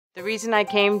The reason I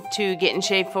came to Get in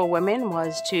Shape for Women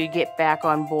was to get back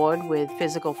on board with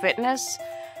physical fitness,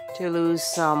 to lose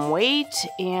some weight,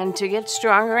 and to get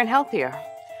stronger and healthier.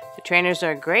 The trainers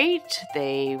are great.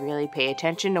 They really pay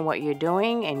attention to what you're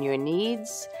doing and your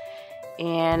needs,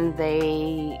 and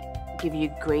they give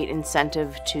you great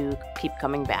incentive to keep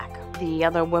coming back. The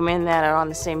other women that are on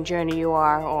the same journey you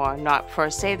are, or not per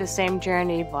se the same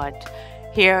journey, but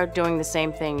here doing the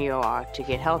same thing you are, to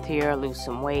get healthier, lose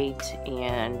some weight,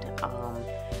 and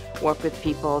work with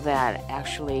people that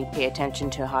actually pay attention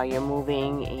to how you're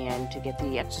moving and to get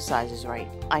the exercises right.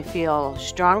 I feel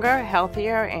stronger,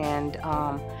 healthier, and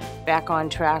back on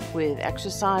track with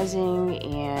exercising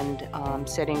and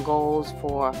setting goals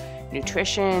for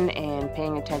nutrition and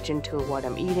paying attention to what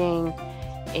I'm eating,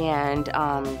 and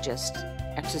just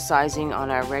exercising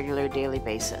on a regular daily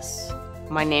basis.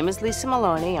 My name is Lisa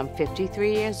Maloney. I'm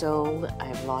 53 years old.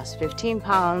 I've lost 15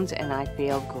 pounds and I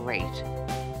feel great.